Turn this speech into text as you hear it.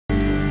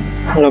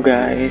Halo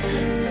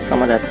guys,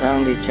 selamat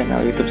datang di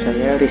channel YouTube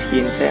saya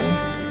Rizky Insen.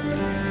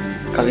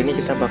 Kali ini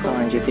kita bakal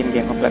lanjutin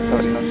game of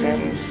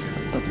Innocence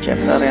untuk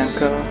chapter yang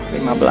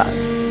ke-15.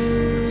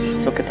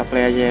 So kita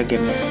play aja ya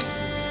gamenya.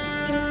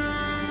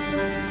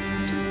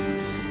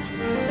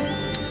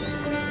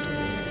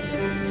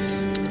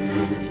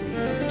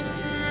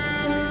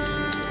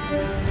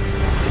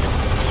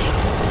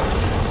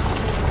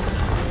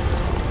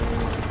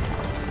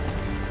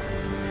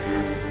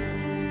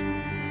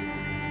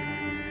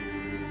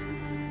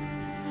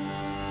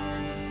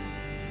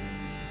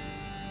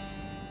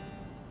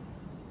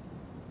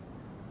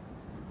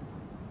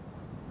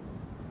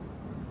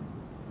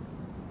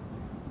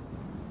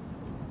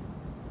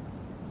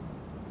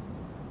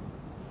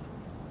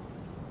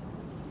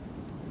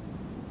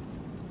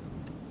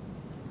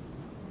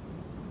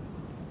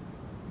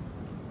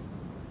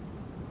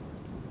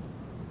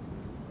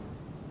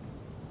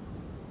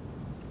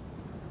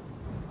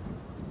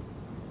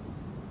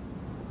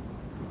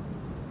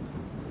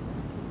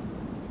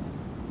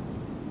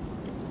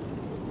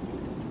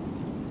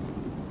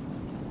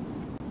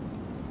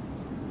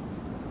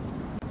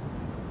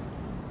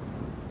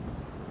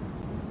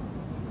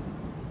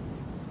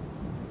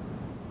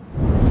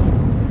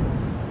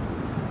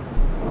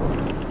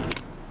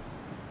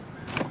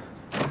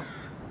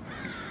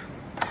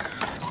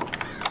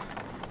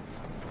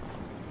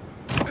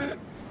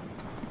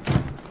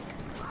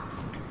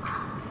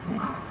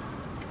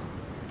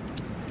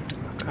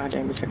 Ada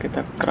yang bisa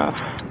kita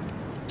craft.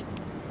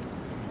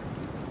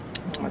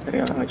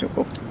 Material nggak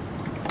cukup.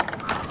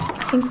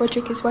 I think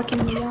Roderick is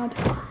working in the yard.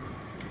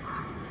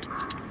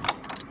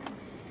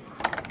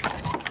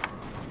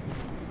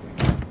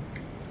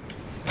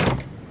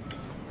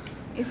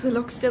 Is the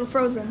lock still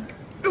frozen?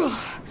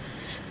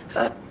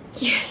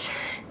 Yes.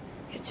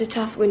 It's a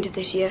tough winter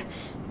this year.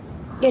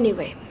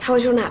 Anyway, how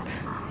was your nap?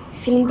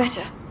 Feeling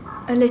better?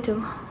 A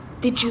little.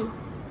 Did you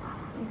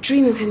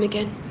dream of him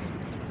again?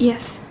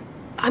 Yes.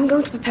 I'm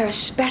going to prepare a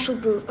special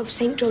brew of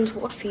St. John's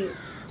wort for you.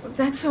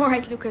 That's all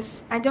right,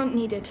 Lucas. I don't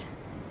need it.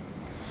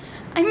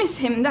 I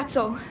miss him, that's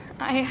all.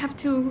 I have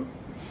to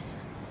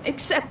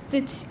accept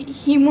that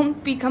he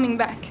won't be coming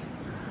back.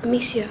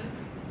 Amicia,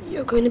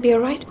 you're going to be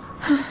all right?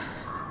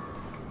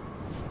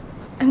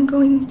 I'm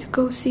going to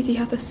go see the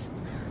others.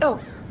 Oh,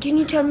 can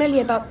you tell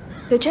Melly about...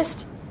 The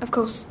chest, of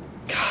course.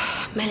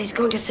 Melly's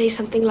going to say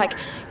something like,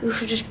 you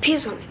should just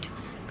piss on it.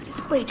 But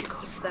it's way too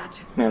cold for that.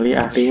 Melly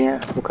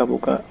ahlinya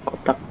buka-buka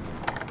kotak.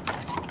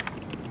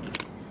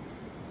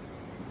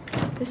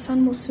 The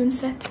sun will soon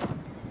set.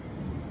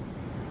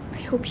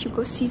 I hope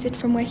Hugo sees it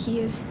from where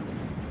he is.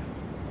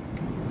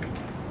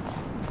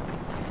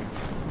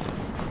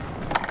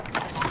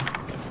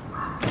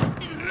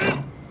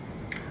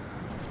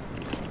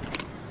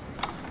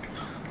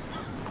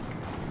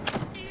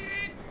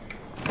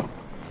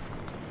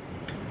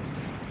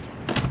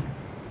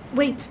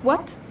 Wait,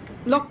 what?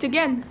 Locked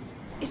again?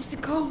 It's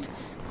the cold.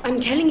 I'm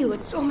telling you,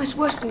 it's almost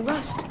worse than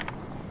rust.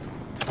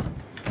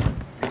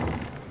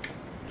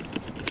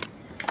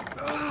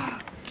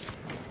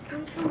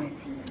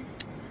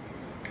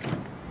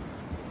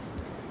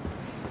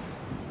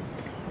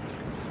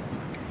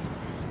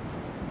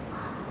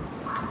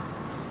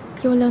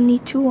 You'll only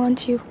two,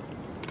 aren't you?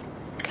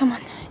 Come on,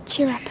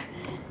 cheer up.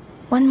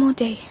 One more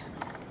day.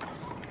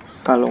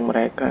 Kalung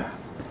mereka.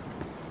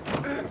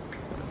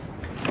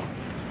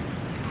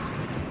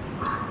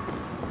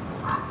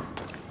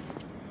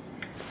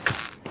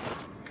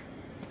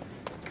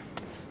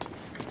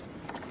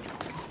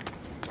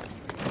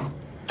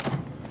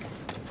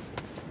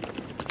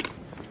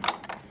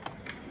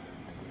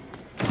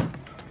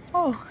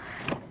 Oh,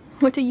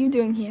 what are you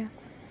doing here?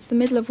 It's the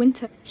middle of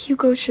winter.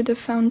 Hugo should have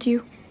found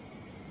you.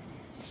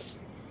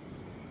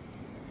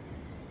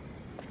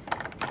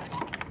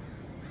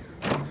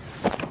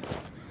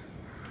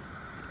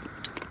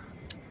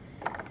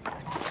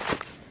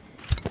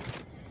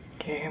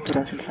 Oke,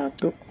 berhasil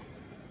satu.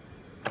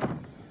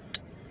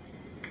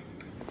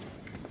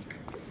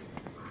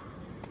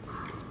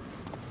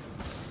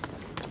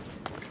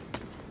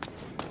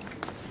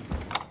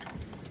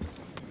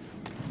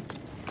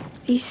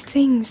 These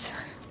things.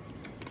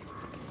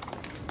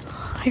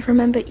 I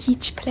remember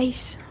each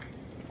place,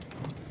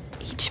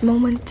 each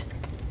moment.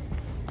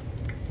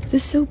 The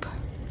soup.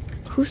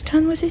 Whose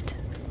turn was it?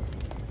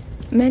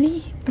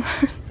 Melly?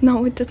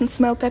 No, it doesn't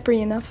smell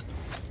peppery enough.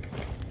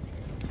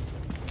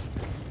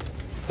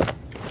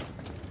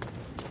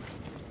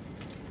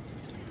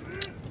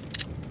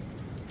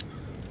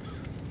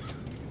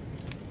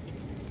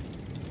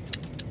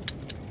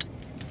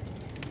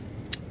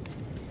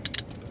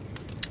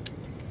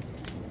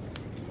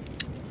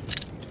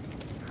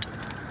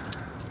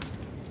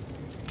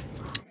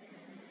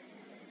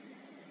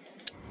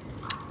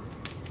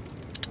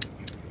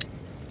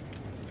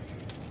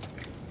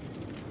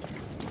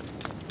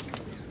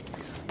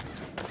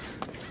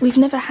 We've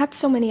never had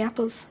so many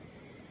apples.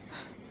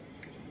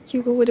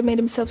 Hugo would have made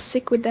himself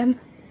sick with them.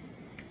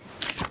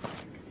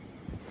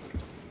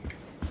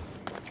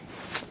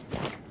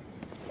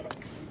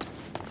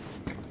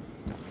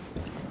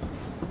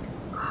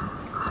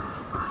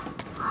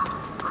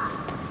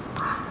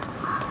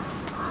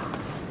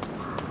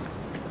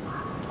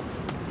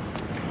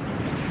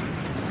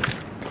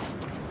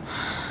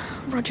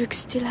 Roderick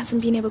still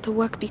hasn't been able to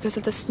work because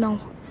of the snow.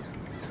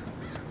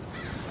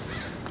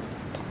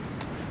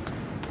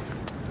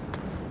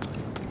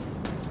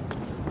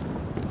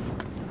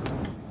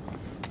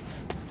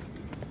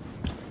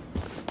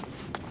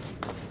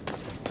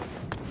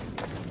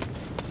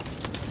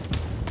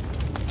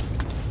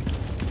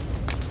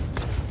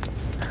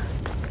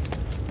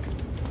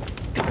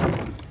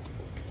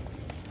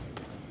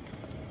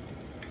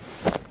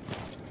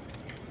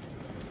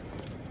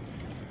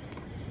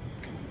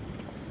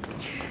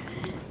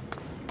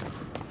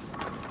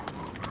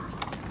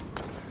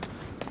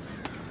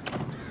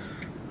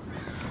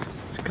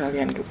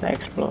 Sekalian kita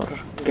explore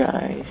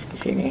guys di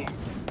sini.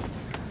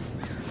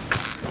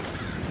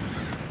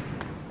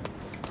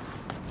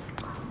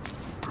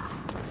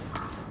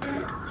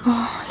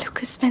 Oh,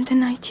 Lucas spent the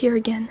night here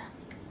again.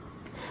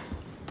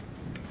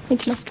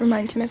 It must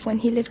remind him of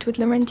when he lived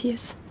with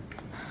Laurentius.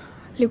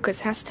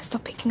 Lucas has to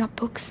stop picking up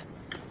books.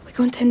 We're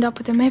going to end up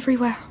with them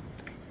everywhere.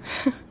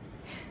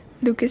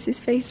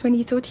 Lucas's face when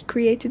he thought he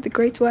created the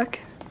great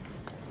work.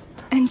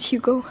 And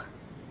Hugo.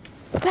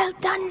 Well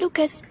done,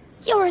 Lucas.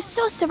 You're a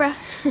sorcerer.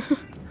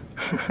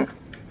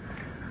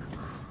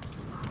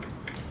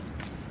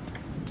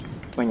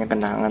 Banyak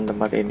kenangan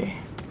tempat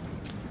ini.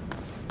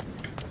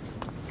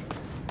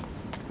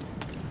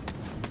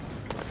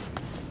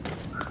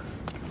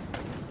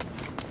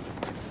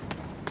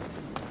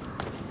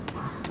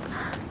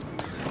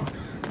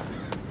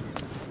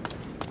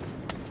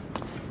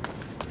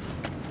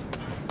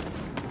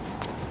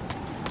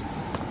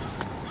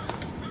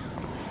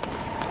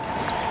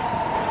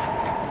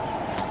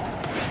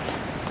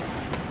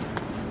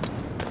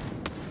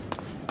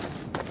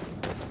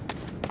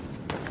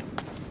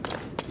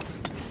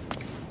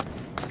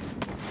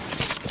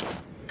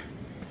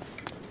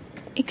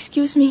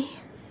 Excuse me.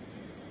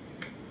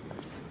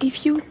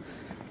 If you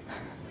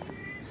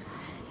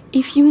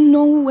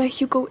know where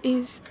Hugo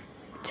is,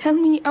 tell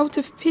me out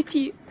of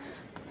pity.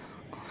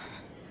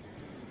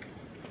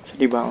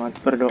 Sedih banget,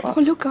 berdoa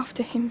Or look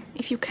after him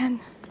if you can.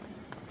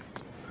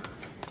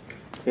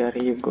 biar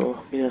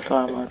Hugo bisa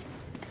selamat.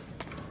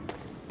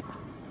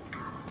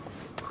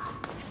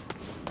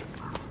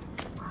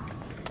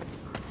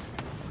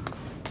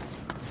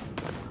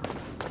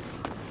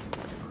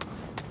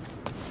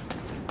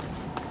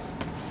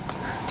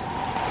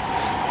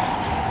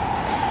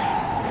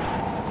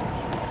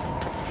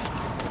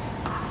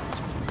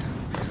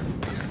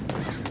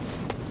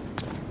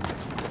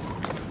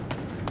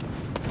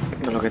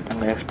 Kalau kita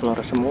nggak explore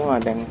semua,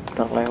 ada yang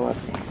terlewat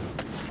nih.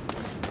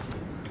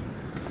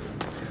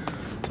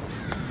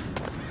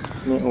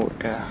 Ini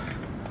udah.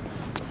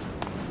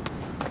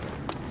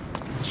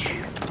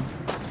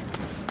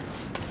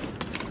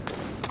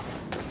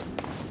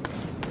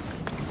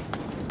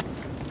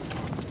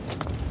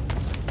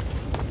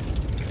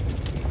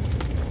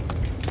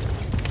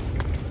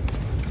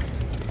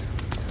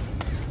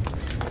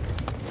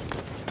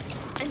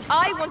 And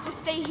I want to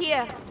stay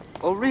here.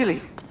 Oh,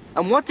 really?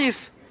 And what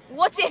if...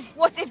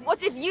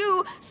 What if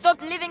you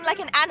stopped living like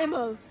an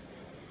animal?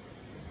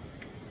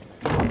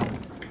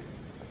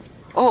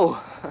 Oh,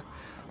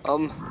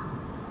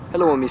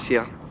 hello,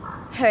 Amicia.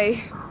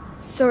 Hey.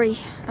 Sorry,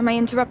 am I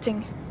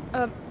interrupting?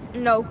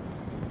 No.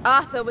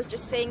 Arthur was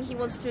just saying he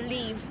wants to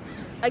leave.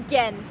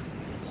 Again.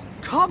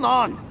 Come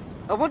on!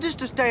 I want us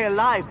to stay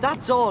alive,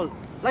 that's all.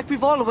 Like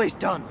we've always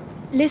done.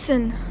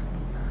 Listen.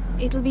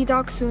 It'll be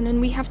dark soon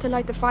and we have to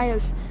light the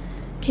fires.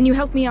 Can you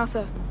help me,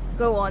 Arthur?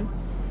 Go on.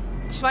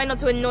 Try not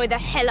to annoy the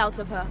hell out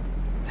of her.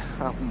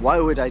 Why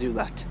would I do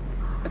that?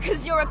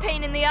 Because you're a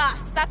pain in the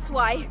ass, that's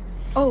why.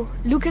 Oh,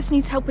 Lucas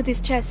needs help with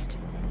his chest.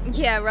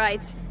 Yeah,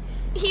 right.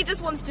 He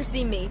just wants to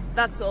see me,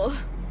 that's all.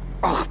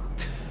 Oh.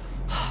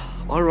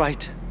 All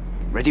right.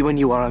 Ready when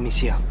you are,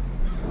 Amicia.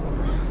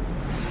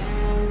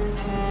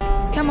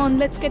 Come on,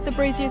 let's get the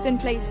braziers in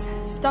place.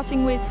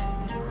 Starting with...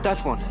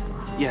 That one.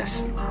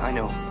 Yes, I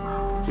know.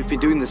 We've been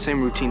doing the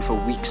same routine for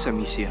weeks,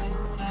 Amicia.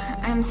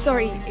 I'm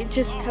sorry, it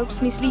just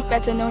helps me sleep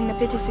better knowing the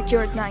pit is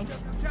secure at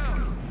night.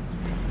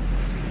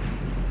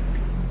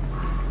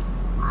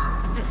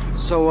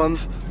 So,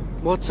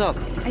 what's up?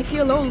 I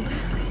feel old.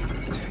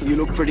 You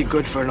look pretty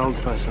good for an old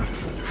person.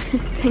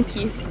 Thank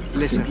you.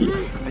 Listen,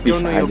 I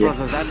don't know your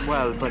brother that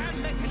well, but...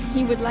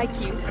 He would like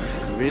you.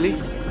 Really?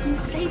 You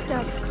saved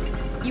us.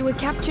 You were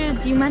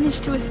captured, you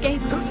managed to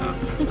escape.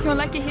 You're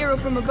like a hero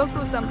from a book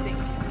or something.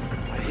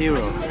 A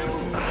hero?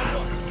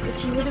 But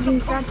he would have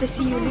been sad to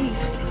see you leave.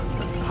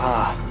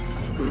 Ah.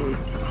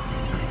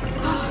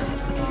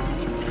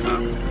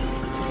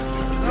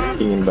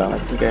 Dingin banget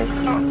nih guys.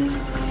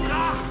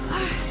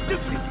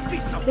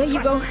 There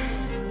you go.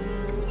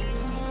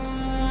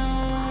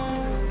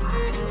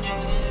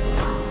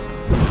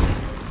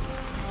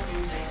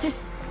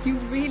 You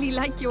really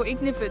like your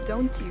Ignifer,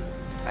 don't you?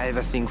 I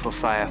have a thing for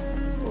fire.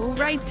 All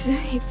right,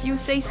 if you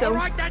say so. All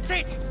right, that's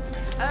it.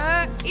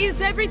 Is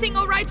everything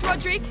all right,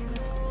 Roderick?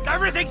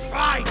 Everything's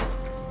fine.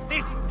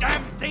 This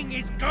damn thing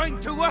is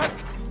going to work.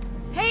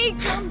 Hey,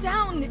 calm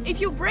down. If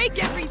you break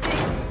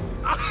everything...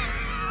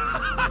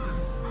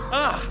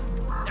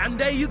 And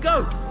there you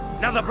go.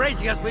 Now the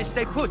braziers will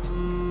stay put.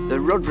 The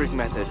Roderick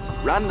method.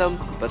 Random,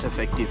 but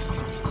effective.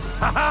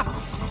 Haha!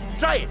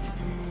 Try it!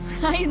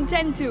 I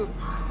intend to.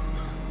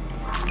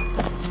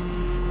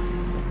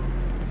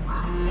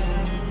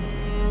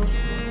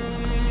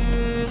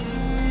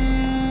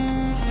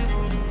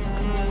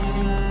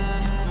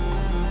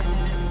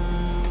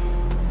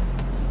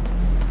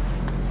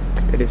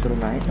 Kita disuruh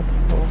naik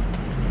atau?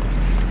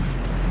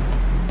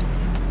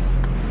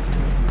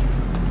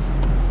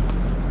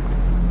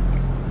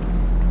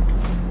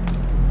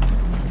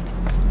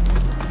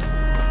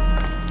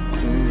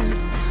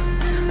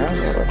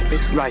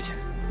 Right.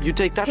 You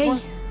take that Hey, one?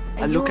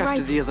 are I'll you look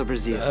after alright? the other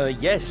brazier.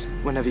 Yes.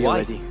 Whenever you're Why?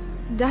 ready.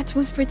 That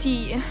was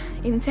pretty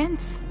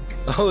intense.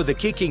 Oh, the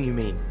kicking, you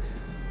mean?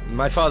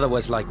 My father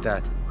was like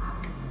that.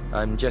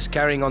 I'm just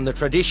carrying on the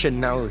tradition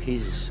now.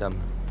 He's,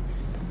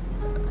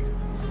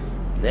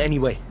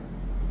 Anyway,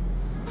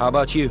 how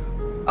about you?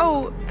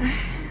 Oh,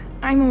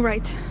 I'm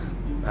alright.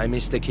 I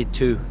miss the kid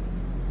too.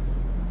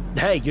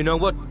 Hey, you know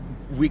what?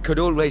 We could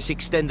always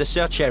extend the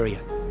search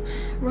area.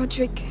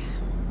 Roderick,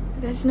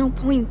 there's no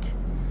point.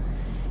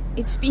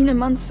 It's been a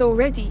month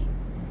already.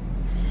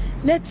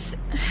 Let's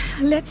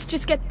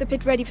just get the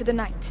pit ready for the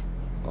night.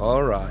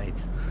 All right.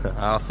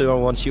 Arthur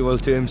wants you all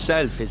to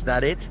himself, is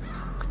that it?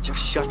 Just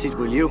shut it,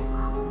 will you?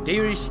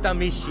 Dearest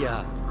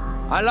Amicia,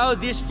 allow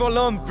this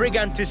forlorn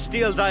brigand to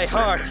steal thy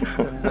heart.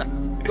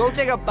 Go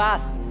take a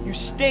bath. You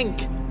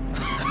stink.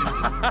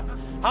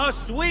 How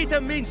sweet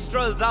a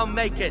minstrel thou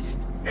makest.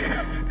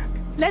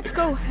 Let's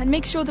go and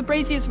make sure the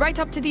brazier's right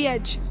up to the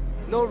edge.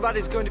 No rat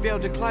is going to be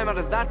able to climb out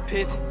of that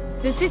pit.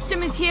 The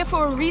system is here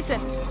for a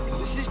reason.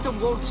 The system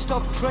won't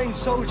stop trained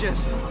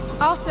soldiers.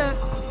 Arthur,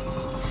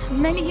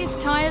 Melly is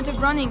tired of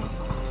running.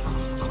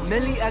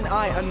 Melly and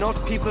I are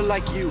not people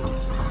like you.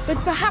 But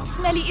perhaps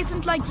Melly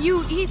isn't like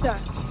you either.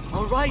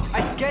 All right,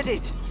 I get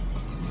it.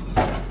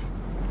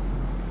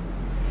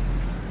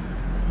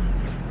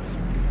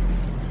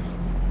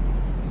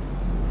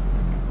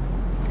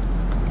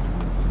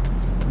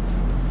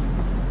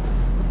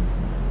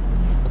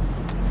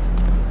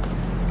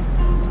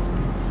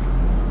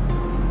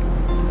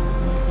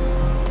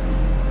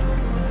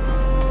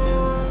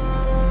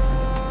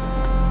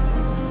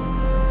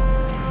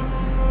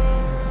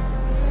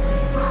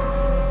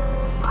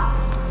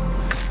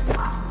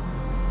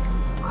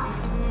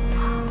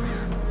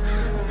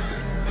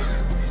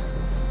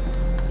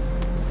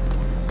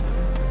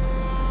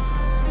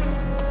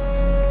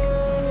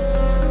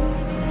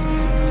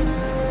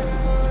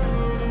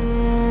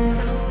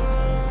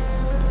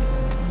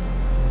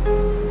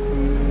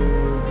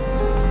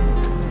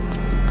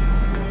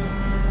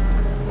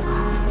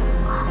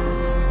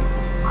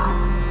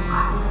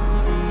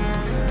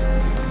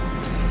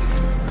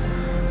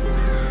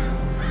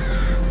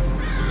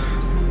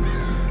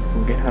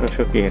 Harus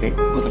ke kiri,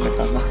 bukan ke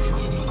sana.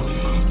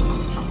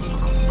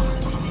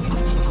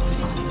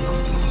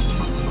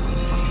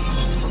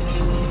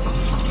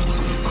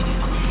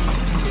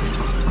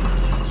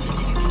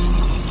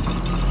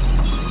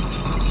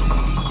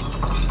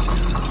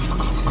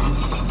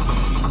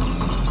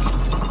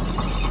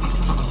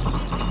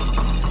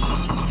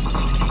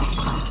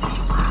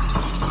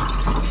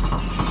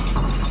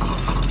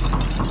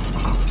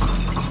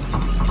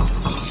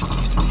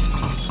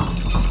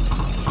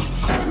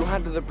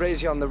 The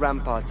brazier on the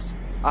ramparts.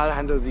 I'll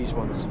handle these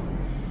ones.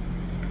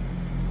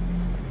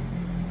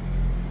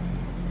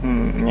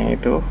 Yang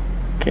itu.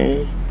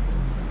 Oke.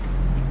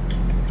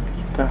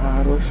 Kita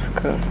harus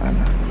ke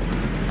sana.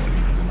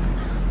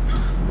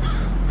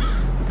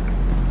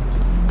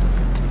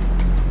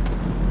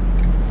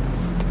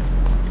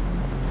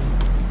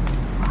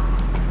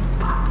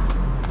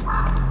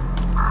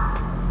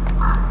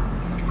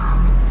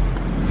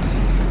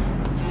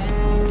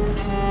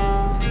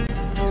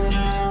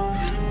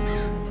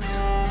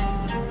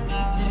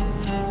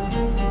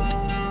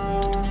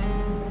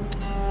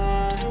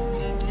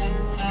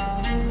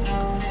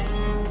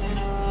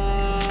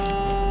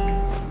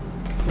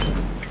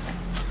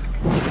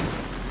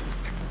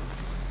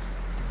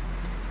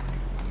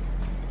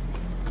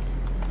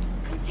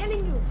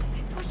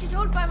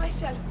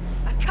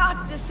 A cart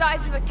the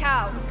size of a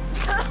cow.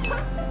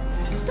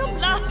 Stop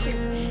laughing.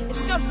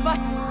 It's not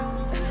fun.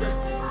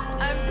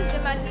 I'm just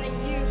imagining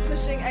you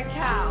pushing a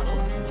cow.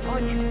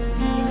 Honest,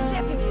 it was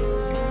epic.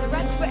 The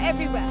rats were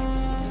everywhere.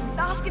 Just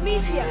ask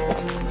Amicia.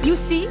 You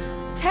see?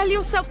 Tell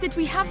yourself that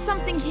we have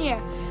something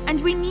here,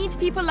 and we need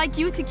people like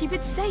you to keep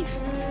it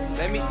safe.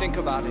 Let me think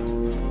about it.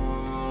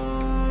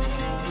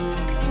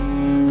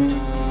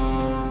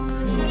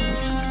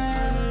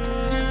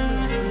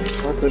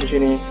 Waktu di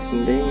sini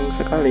mending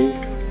sekali.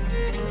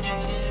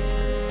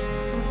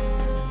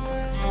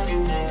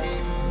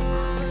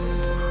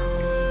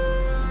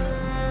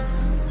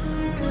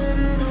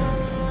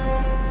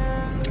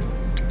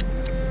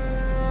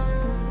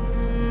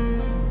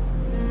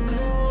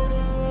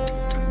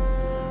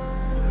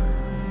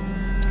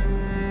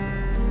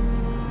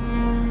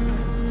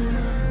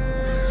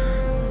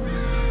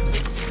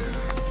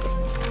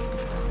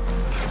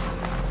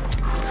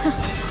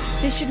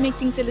 This should make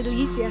things a little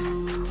easier.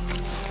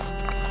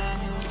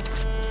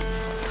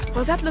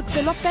 Well, that looks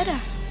a lot better.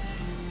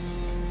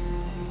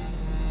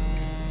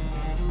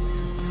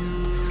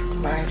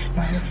 Nice,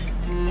 nice.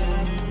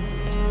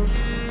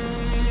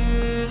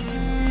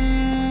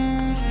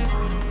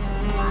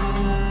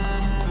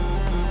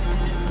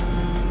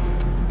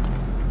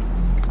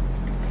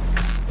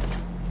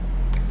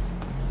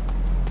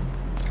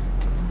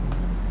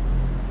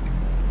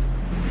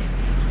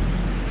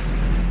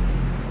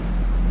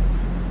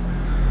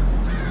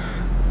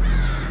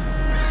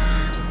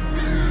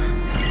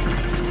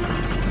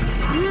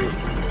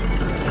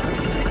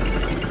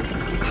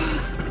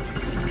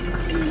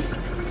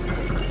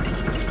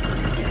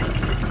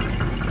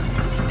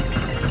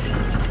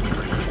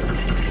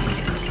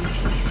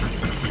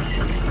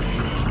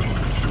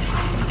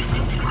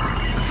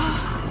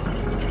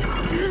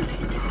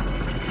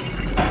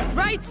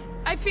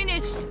 I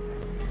finished.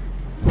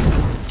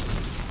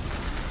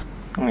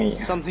 Oh iya.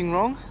 Something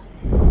wrong?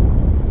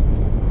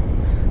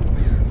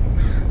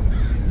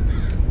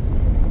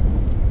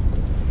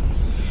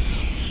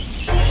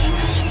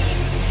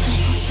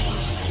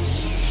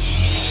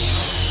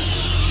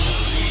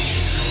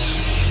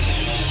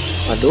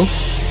 Waduh.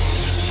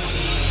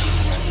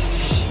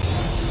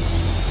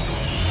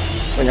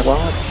 Banyak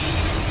banget.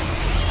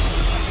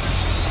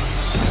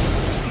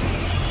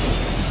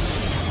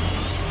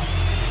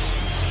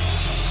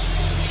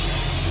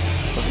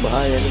 Wah,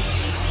 bahaya nih.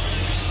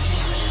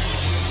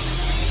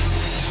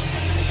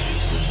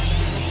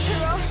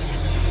 There are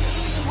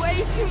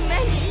way too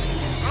many.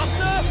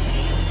 After!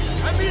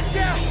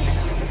 Amicia!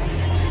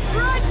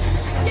 Run!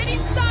 Get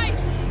inside!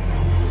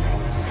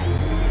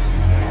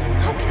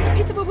 How can the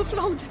pit have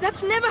overflowed?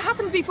 That's never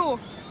happened before.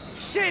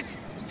 Shit!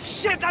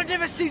 Shit, I've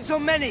never seen so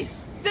many!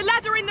 The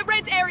ladder in the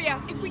red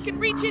area. If we can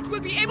reach it,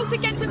 we'll be able to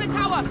get to the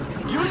tower.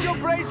 Use your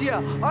brazier!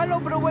 I'll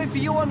open a way for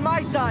you on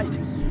my side!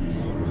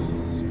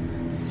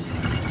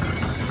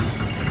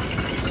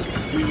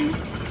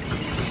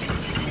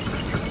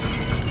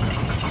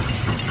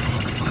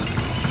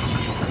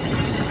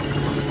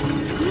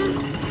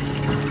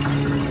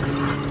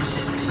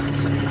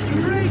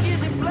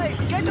 Brazier's in place!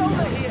 Get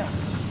over here!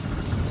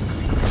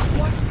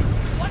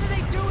 What are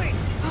they doing?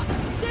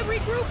 They're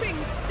regrouping.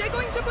 They're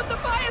going to put the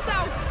fires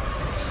out.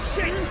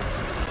 Shit!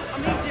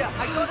 Amicia,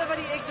 I don't have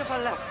any Ignifer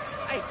left.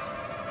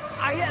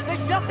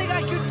 There's nothing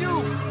I can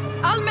do!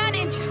 I'll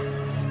manage.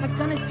 I've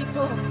done it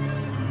before.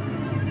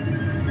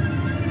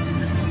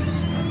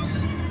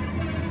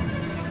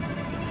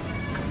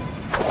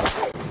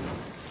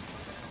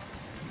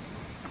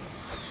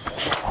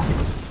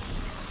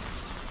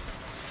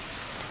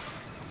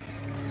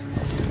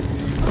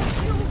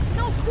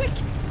 No, quick!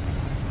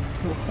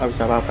 Gak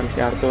bisa apa-apa si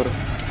Arthur.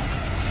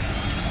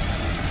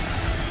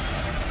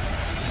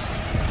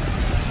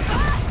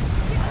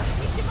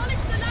 He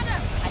demolished the ladder.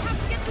 I have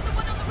to get to the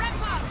one on the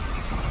rampart.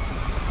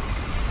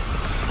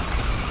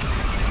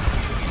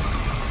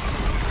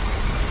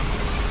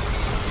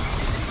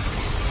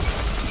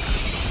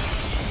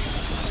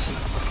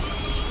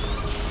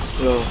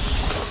 Loh,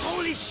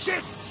 Holy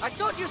shit! I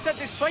thought you said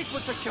this place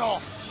was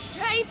secure!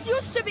 It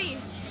used to be.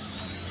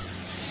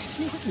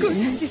 No, it's good.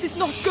 This is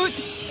not good.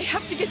 I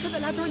have to get to the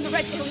ladder in the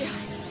red area,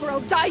 or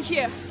I'll die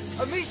here.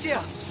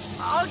 Amicia,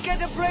 I'll get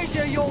a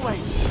brazier your way.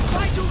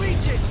 Try to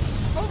reach it.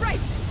 All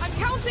right, I'm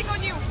counting on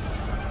you.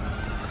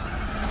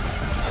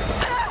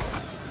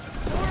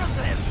 More of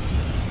them.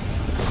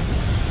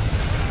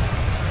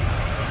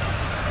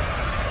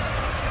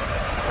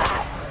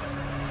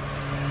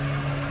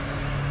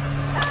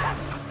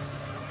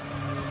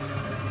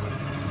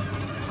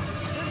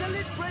 There's a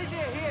lit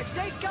brazier here.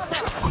 Take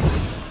cover.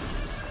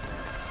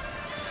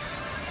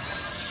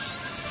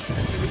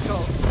 Here we go.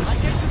 I'll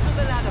get you to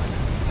the ladder.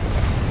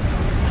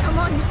 Come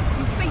on,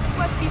 you faced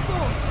worse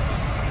before.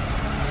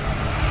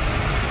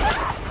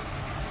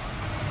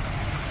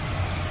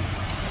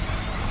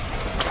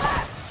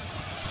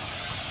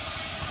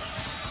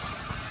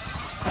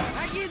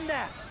 Hang in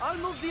there. I'll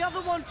move the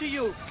other one to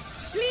you.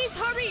 Please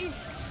hurry.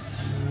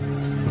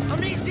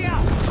 Amicia!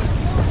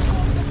 More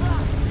storms of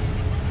rats.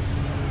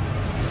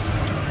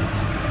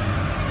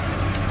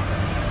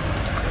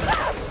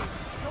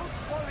 Don't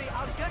worry,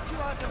 I'll get you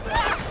out of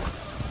there.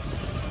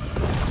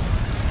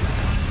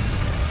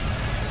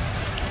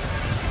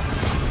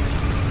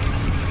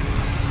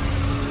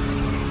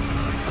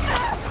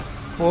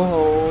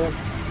 wow.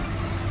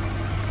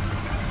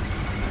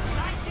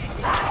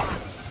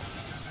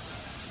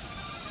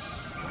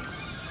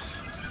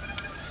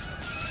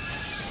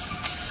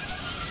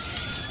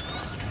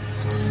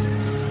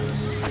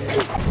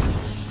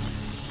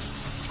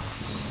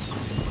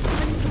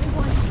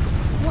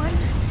 One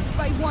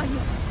by one.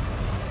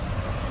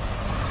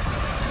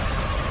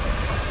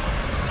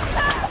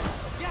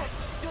 Yes,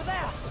 you're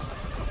there.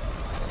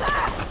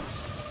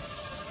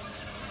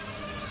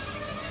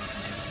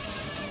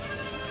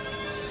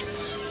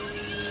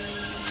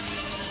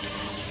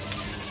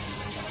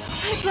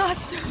 At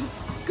last.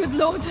 Good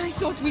Lord, I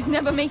thought we'd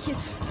never make it.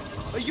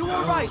 Are you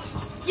all right?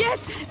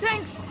 Yes,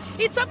 thanks.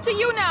 It's up to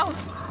you now.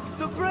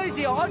 The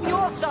brazier on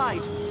your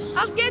side.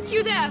 I'll get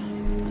you there.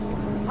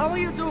 How are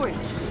you doing?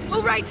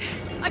 All right.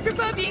 I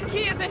prefer being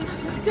here than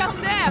down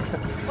there.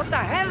 What the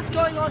hell is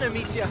going on,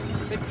 Amicia?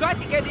 They've tried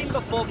to get in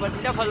before, but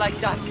never like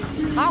that.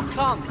 How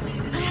come?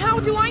 How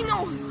do I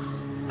know?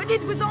 But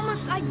it was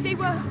almost like they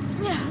were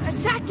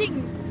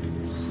attacking.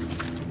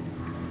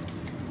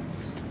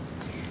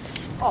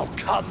 Oh,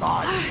 come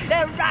on.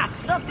 They're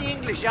rats, not the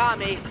English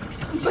army.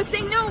 But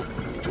they know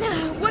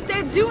what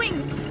they're doing.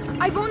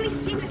 I've only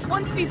seen this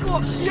once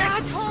before.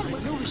 At home,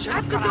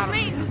 at the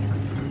domain.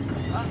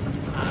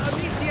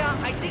 Amicia,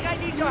 I think I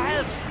need your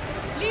help.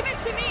 Leave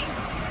it to me.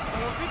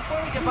 I'm a bit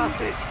worried about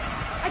this.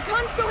 I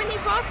can't go any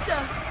faster.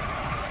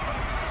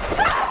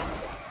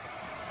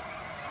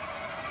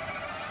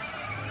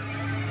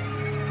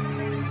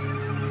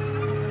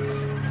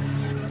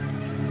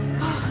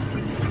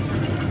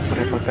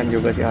 Merepotkan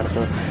juga si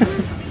Arthur.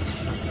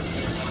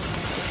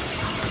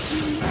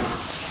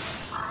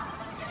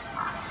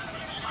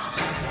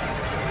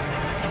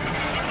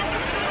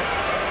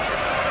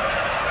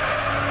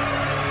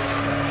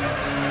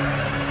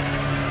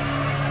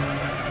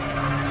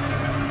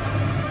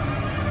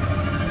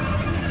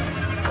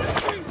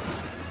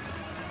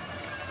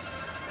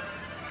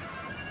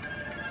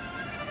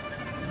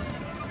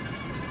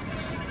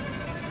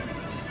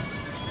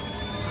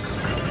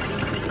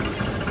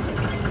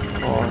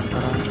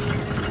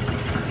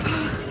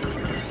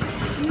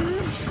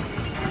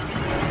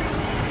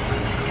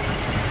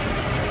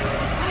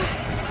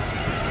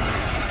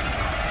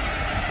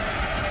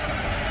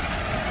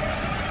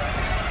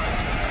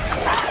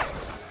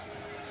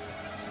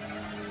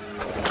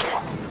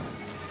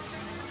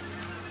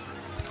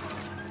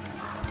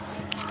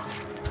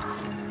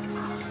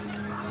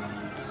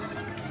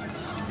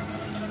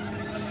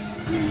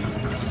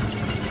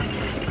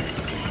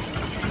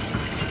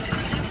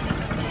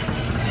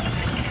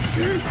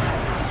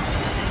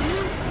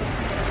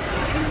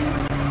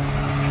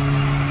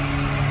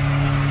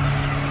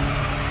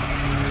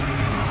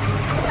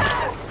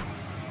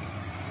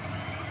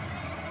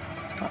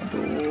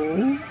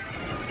 Aduh,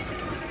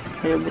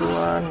 ayo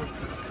buruan.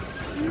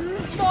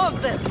 More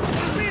of them.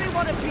 You really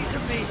want a piece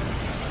of me?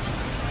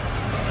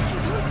 I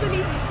don't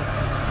believe it.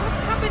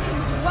 What's happening?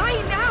 Why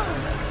now?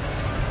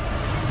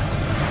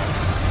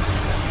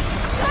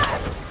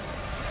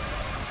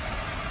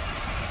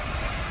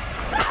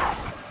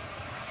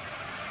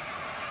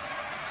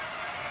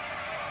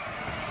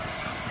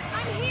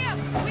 I'm here.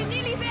 We're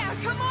nearly there.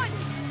 Come on.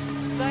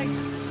 Thanks.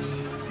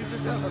 You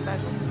deserve a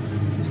medal.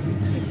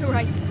 It's all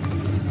right.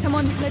 Come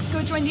on, let's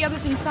go join the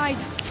others inside.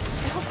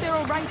 I hope they're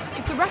all right.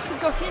 If the rats have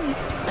got in.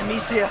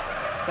 Amicia,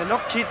 they're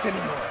not kids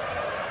anymore.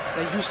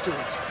 They're used to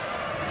it.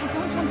 I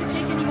don't want to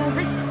take any more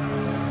risks.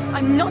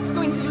 I'm not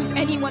going to lose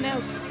anyone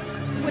else.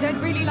 What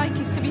I'd really like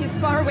is to be as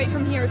far away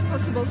from here as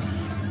possible.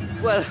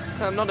 Well,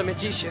 I'm not a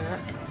magician, huh?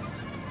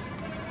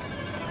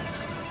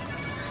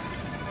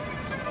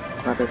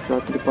 Ada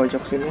sesuatu di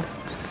pojok sini.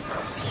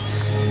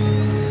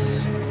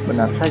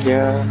 Benar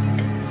saja.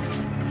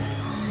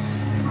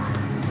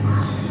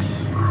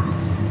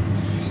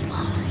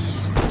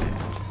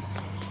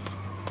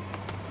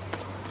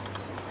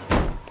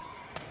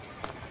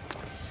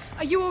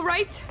 Are you all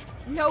right?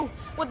 No.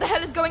 What the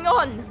hell is going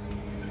on?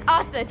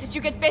 Arthur, did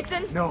you get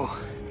bitten? No.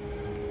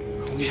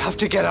 We have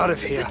to get out of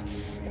here.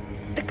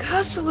 The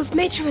castle was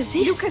made to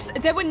resist. Lucas,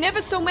 there were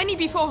never so many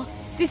before.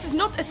 This is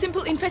not a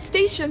simple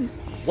infestation.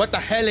 What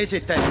the hell is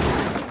it then?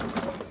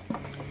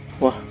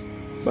 Wah,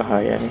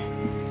 bahaya nih.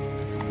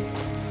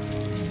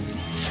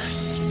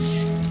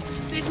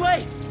 This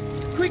way!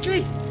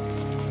 Quickly!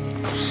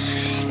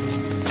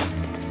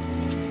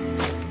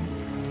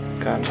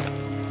 Kan.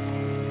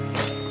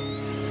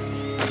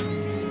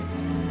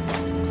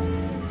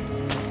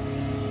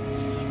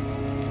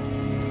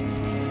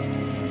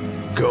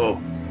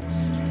 Go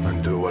and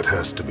do what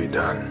has to be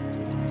done.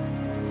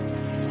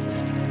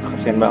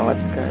 Kasian banget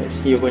guys,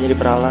 Hugo-nya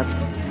diperalat.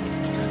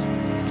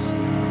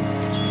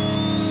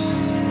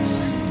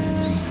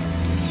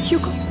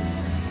 Hugo.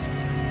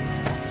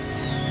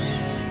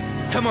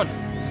 Come on.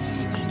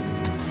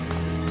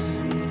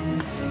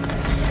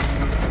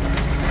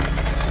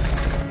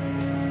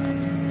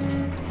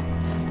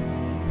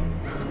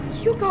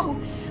 Hugo!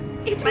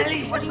 It was...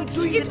 Melly, what are you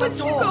doing It at the was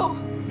door? Hugo!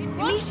 It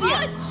was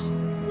Amicia.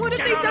 What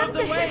have Get they out done of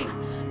to the way. him?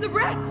 The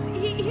rats!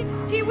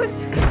 He was...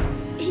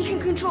 He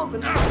can control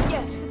them.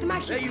 Yes, with the There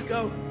magic. you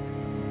go.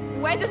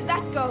 Where does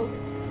that go?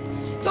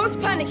 Don't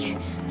panic.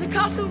 The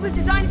castle was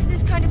designed for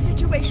this kind of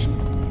situation.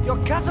 Your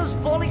castle's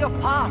falling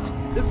apart.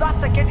 The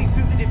rats are getting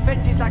through the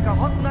defenses like a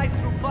hot knife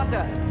through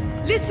butter.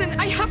 Listen,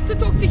 I have to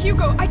talk to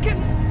Hugo. I can...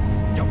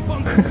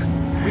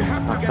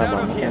 Maksa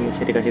banget ya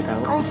mesti dikasih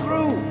tahu. Go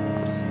through!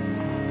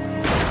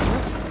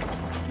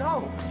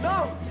 No!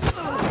 No!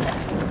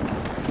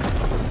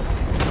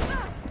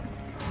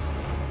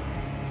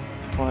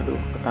 Waduh,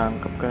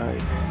 ketangkep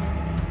guys.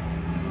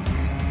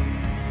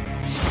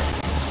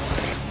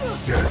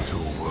 Get to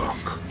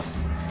work.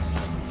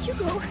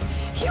 Hugo!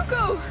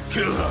 Hugo!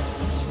 Kill her,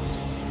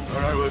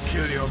 or I will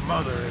kill your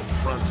mother in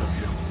front of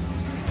you.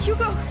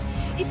 Hugo!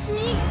 It's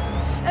me!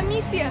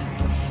 Amicia!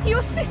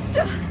 Your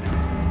sister!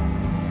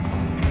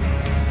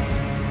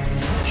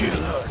 Kill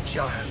her,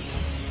 child.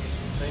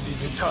 Maybe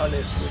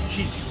Vitalis will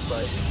keep you by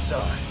his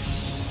side.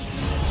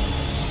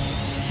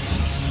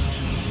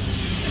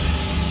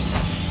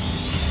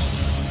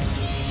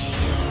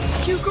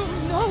 Hugo,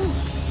 no!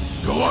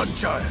 Go on,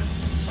 child.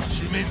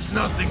 She means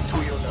nothing to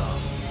you now.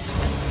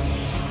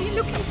 They're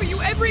looking for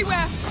you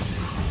everywhere!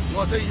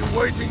 What are you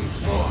waiting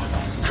for?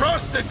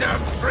 Cross the damn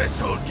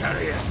threshold,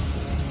 carrier!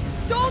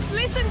 Don't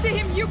listen to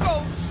him,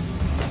 Hugo!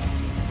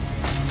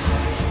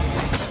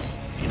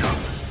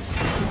 Enough.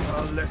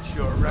 I'll let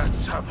your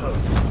rats have her.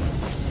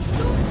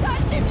 Don't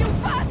touch him, you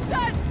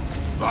bastard!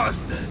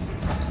 Bastard!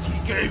 He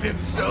gave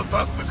himself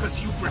up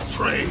because you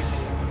betrayed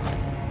him.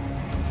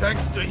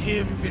 Thanks to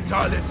him,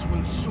 Vitalis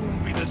will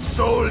soon be the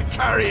sole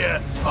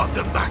carrier of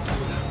the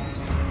macula.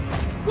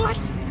 What?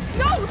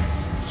 No!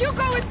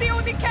 Hugo is the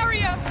only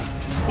carrier!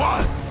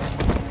 What?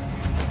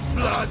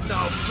 Blood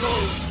now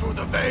flows through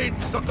the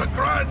veins of the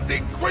Grand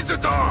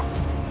Inquisitor!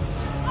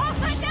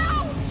 Arthur,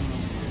 no!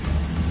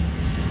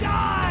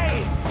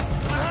 Die!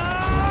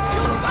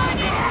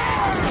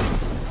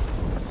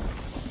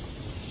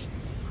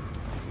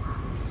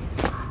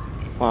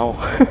 Wow.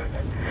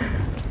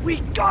 We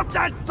got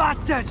that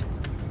bastard!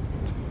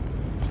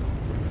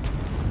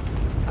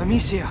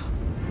 Amicia!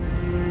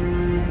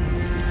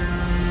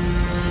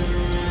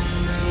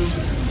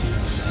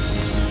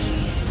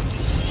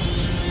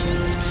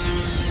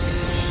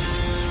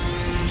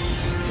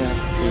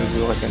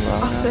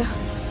 Arthur,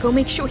 go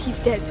make sure he's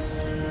dead.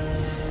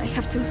 I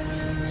have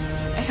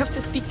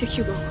to speak to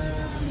Hugo.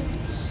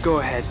 Go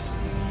ahead.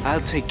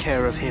 I'll take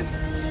care of him.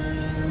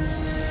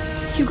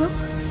 Hugo?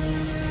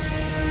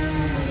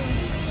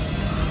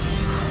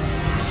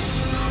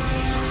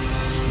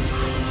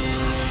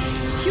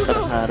 Hugo!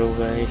 Terharu,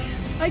 guys.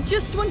 I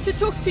just want to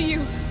talk to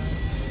you.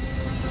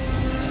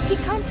 He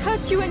can't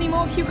hurt you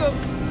anymore, Hugo.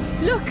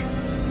 Look!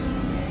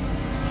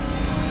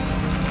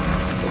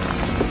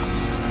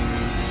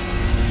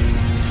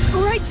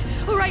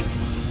 All right.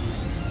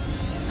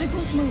 I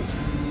won't move.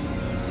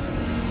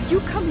 You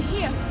come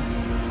here.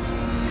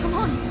 Come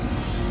on.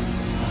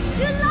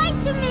 You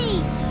lied to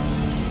me!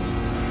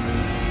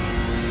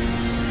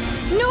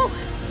 No!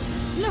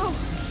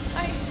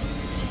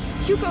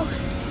 Hugo,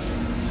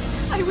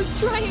 I was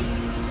trying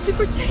to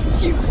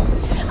protect you.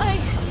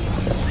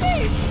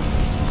 Please!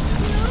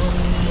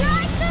 You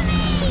lied to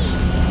me!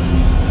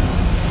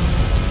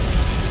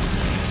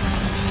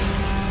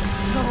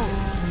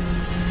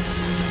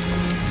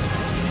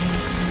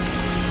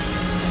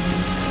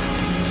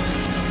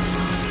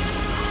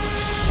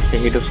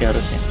 Masih hidup sih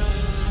harusnya.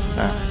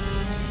 Nah.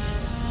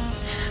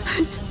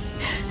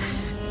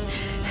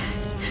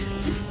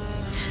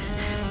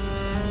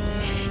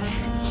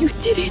 You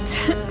did it.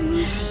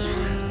 Amicia.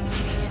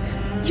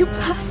 You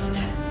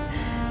passed.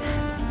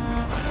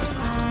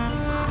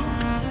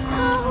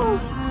 Oh!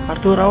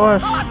 Arthur,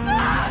 awas.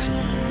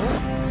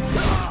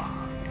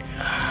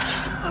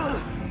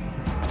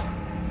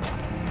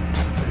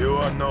 You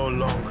are no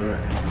longer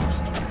any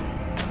use to me.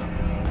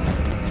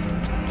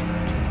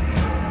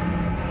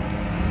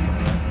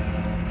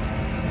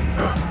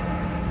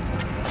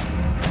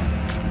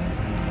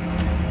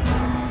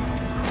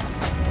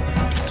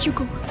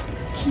 Hugo,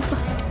 he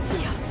must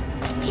see us.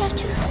 We have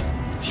to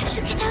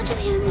get out of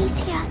here,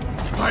 Amicia.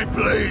 My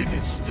blade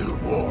is still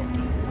warm,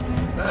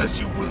 as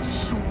you will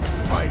soon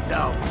find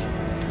out.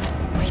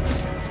 Wait a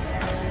minute.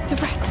 The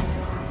rats.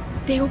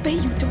 They obey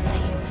you, don't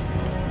they?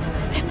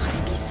 There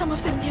must be some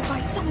of them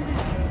nearby somewhere.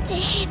 They're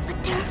here, but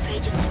they're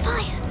afraid of the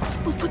fire.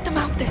 We'll put them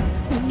out there.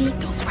 We'll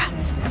need those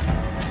rats.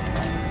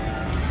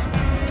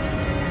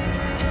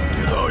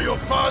 You know your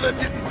father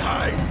didn't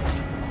hide.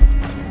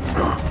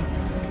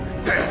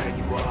 There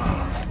you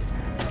are.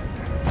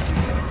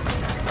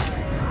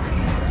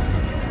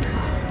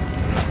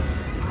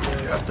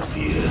 You have to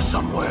be here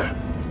somewhere.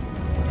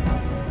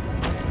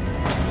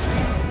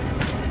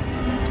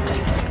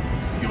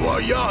 You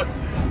are young.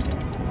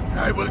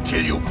 I will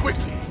kill you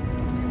quickly.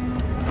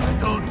 I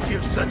don't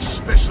give such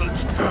special...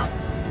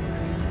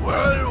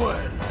 Well,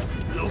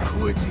 look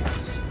who it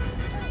is.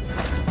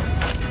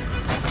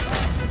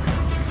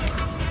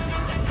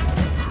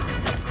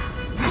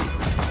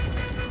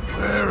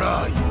 Where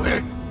are you,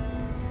 eh?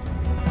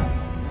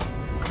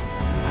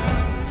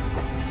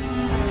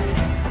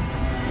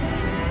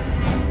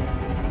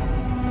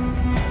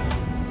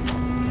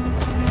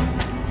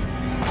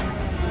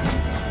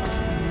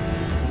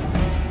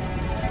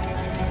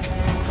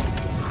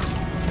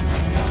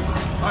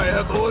 I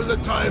have all the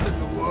time in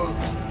the world.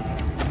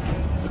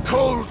 The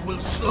cold will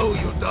slow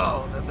you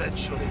down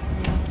eventually.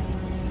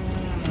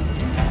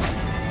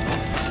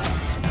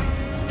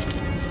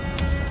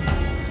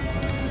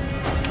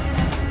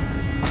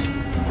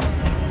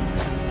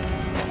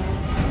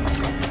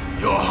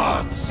 Your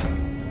hearts,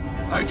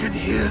 I can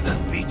hear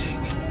them beating,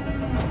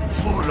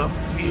 full of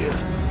fear.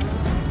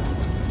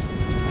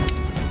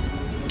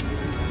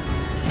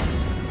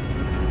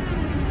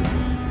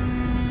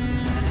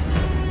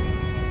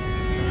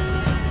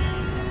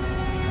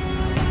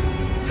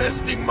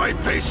 Testing my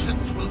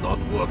patience will not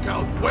work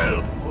out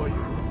well for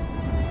you.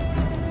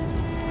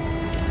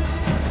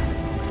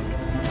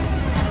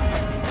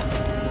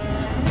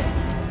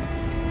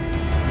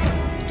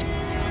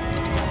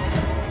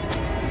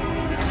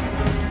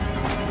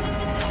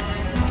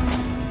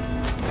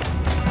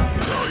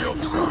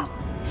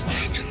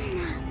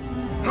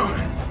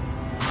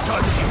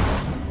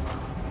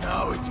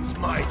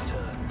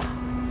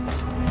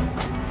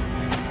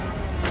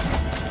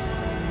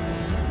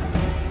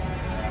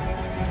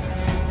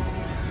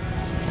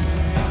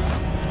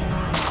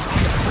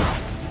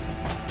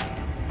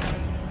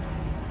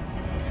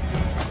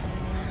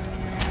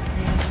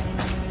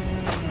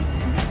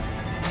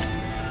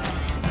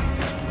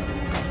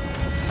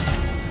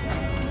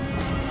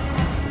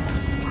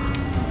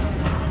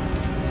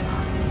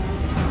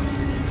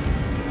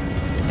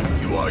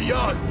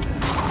 young.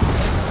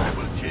 I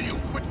will kill you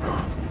quick.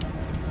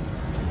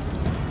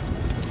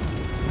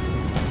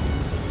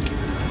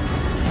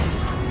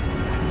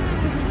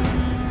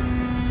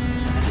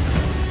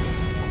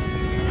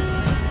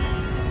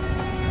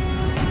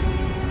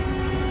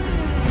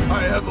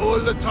 I have all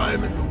the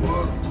time in the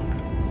world.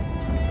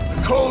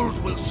 The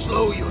cold will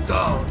slow you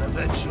down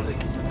eventually.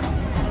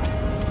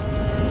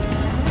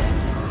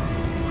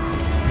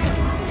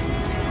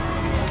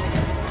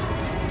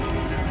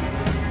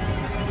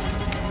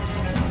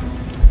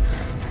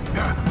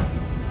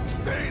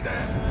 Stay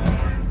there.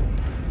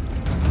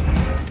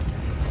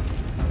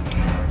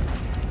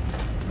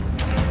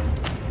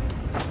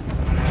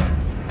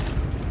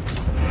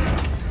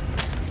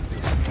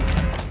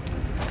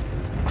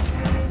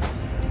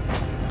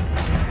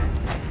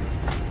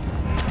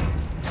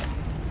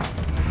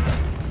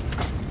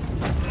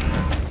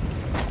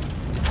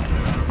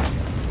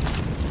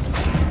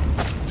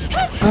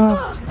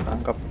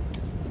 Tangkap.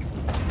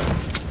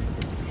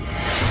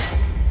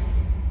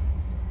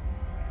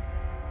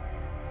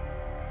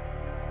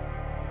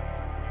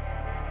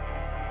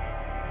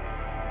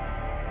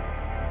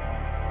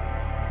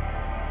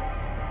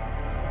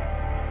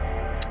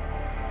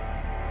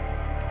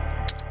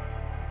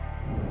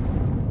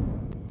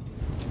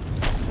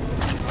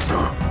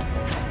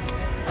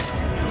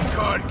 You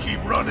can't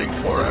keep running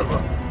forever.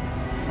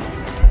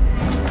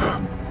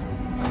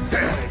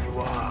 There you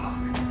are.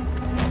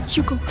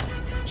 Hugo,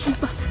 he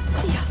mustn't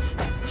see us.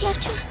 We have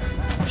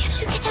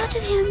to get out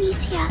of here,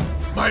 Amicia.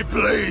 My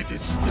blade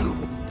is still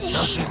They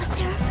hate like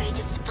they're afraid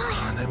of the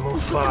fire. They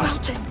move Look around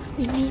fast, them.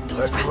 We need those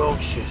like rats.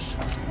 roaches.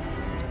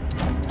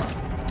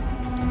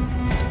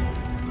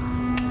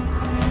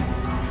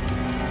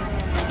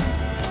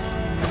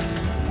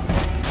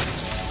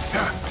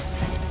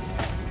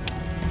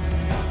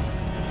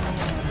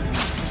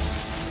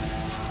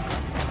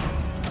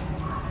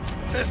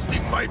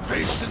 Testing my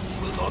patience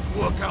will not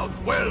work out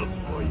well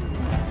for you.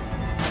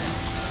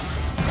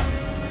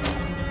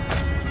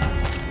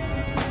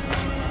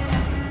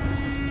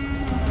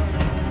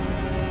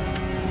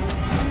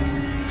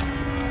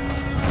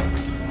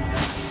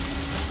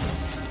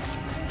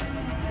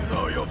 You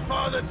know, your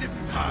father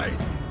didn't hide.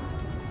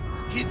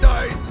 He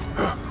died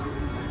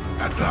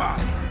at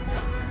last.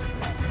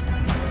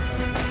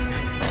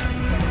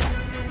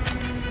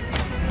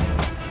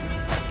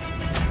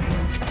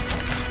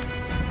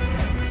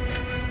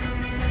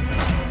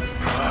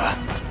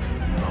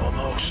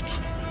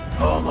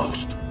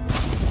 Almost.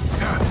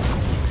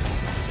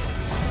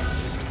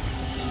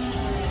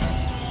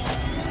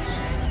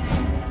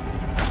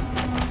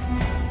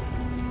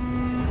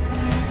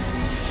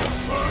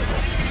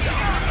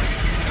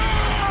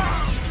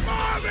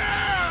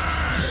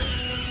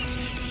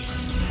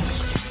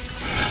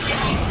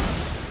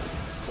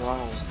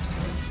 Wow.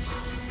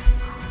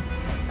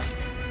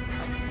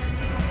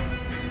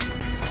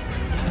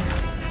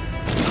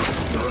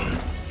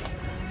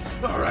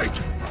 All right.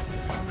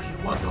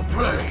 You want to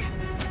play?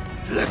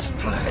 Let's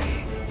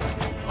play.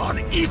 On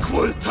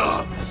equal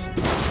terms.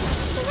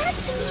 The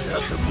rats, They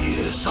have Amicia. to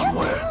be here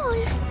somewhere. All.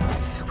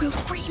 We'll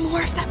free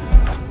more of them.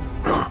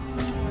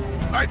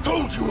 I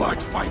told you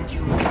I'd find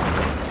you.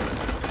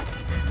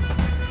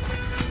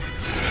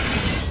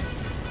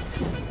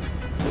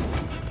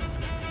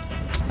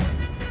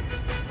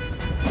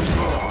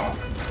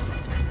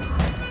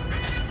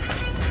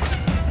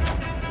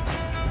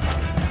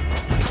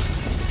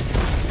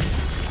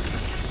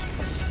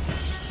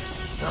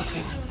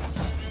 Nothing.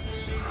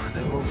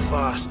 They move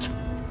fast,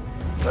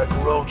 like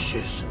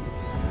roaches.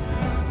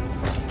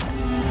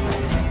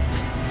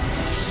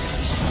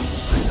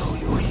 I know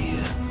you're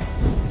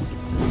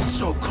here.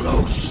 So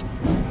close.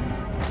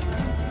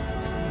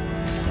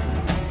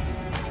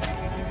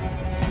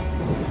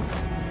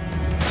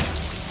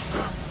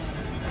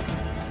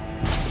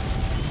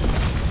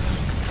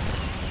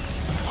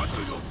 What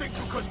do you think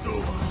you can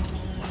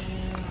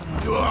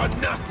do? You are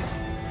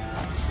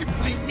nothing.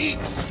 Simply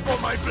means for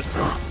my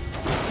business.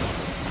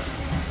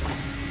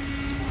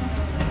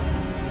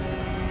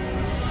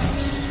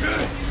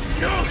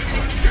 No!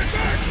 Get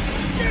back!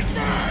 Get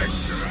back!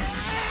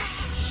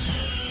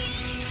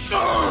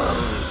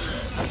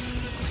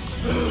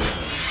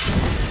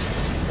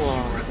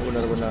 Wah,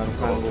 benar-benar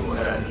tanggung.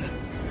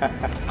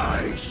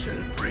 I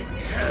shall bring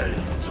hell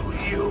to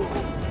you.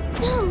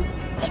 No,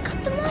 he got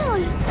them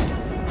all.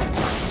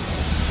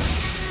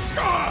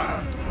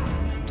 Ah!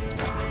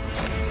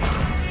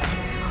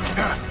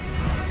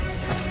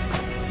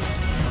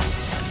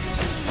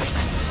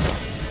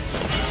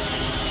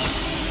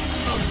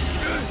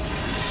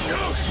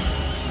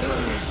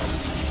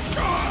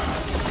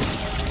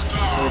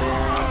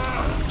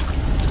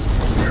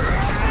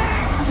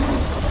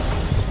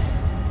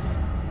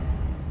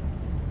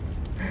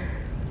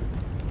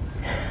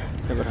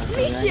 Kita berhasil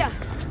Amicia!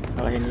 guys.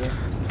 Kalahin dia.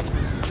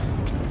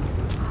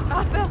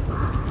 Arthur!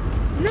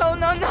 No,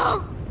 no, no!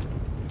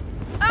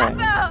 Sayang,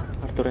 Arthur!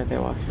 Arthurnya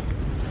tewas.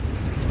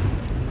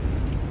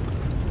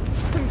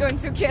 I'm going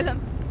to kill him.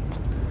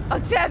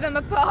 I'll tear them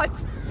apart.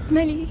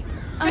 Melly,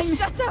 Just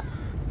shut up,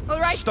 all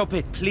right? Stop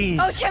it, please.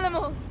 I'll kill them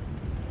all.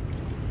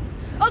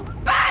 I'll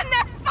burn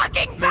their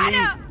fucking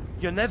banner!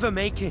 You'll never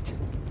make it.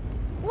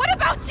 What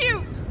about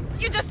you?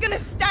 You're just gonna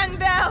stand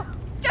there?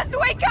 Just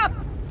wake up!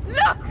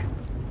 Look!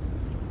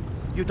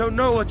 You don't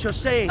know what you're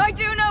saying. I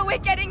do know we're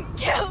getting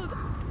killed!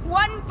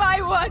 One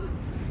by one!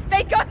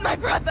 They got my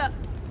brother!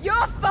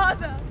 Your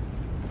father!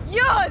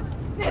 Yours!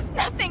 There's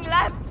nothing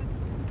left!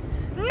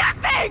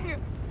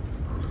 Nothing!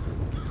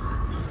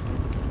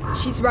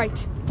 She's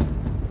right.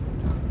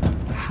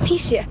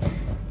 Amicia,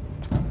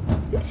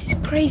 this is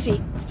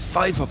crazy.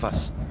 5 of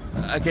us.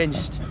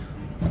 Against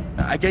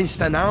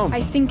an arm.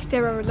 I think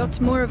there are a lot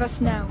more of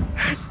us now.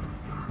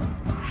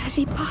 Has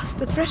he passed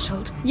the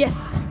threshold?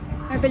 Yes,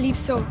 I believe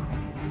so.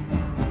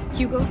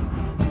 Hugo,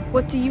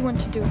 what do you want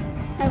to do?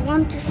 I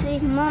want to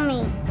save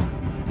Mommy.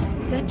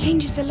 That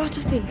changes a lot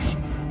of things.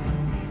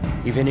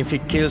 Even if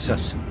it kills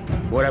us,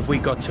 what have we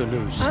got to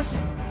lose?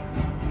 Us?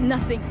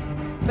 Nothing.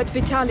 But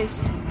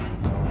Vitalis.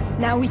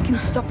 Now we can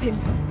stop him.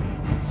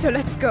 So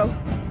let's go.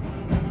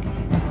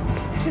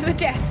 To the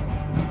death.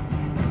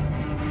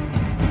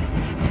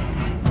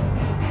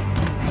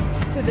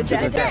 To the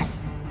death.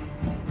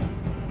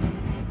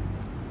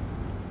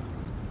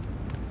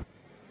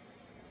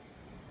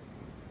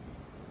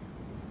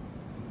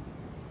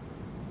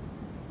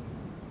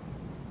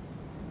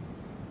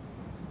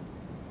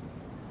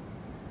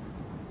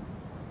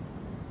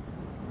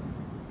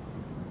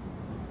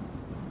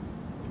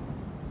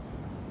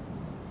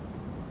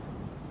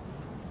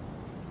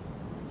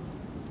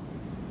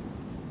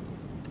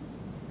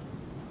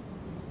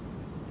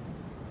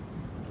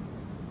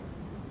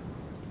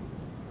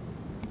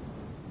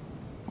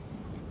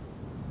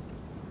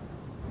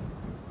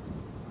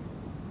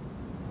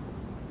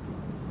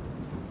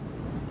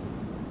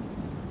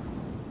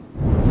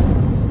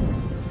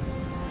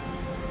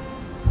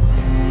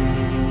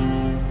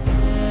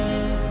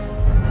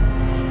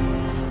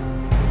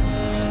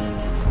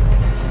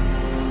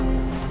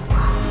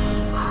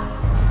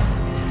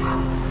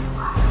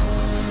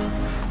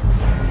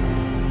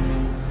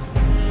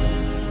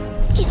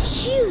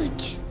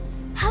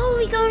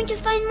 To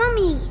find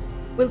Mommy.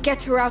 We'll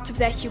get her out of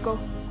there, Hugo.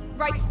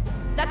 Right,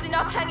 that's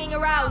enough hanging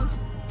around.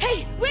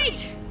 Hey,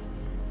 wait!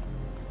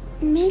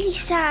 I'm really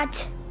sad.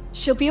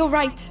 She'll be all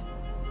right.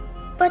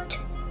 But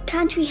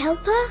can't we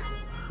help her?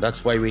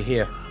 That's why we're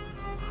here.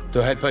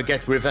 To help her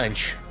get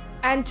revenge.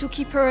 And to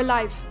keep her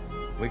alive.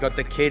 We got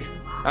the kid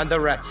and the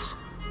rats.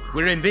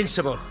 We're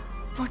invincible.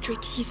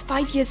 Roderick, he's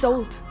 5 years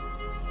old.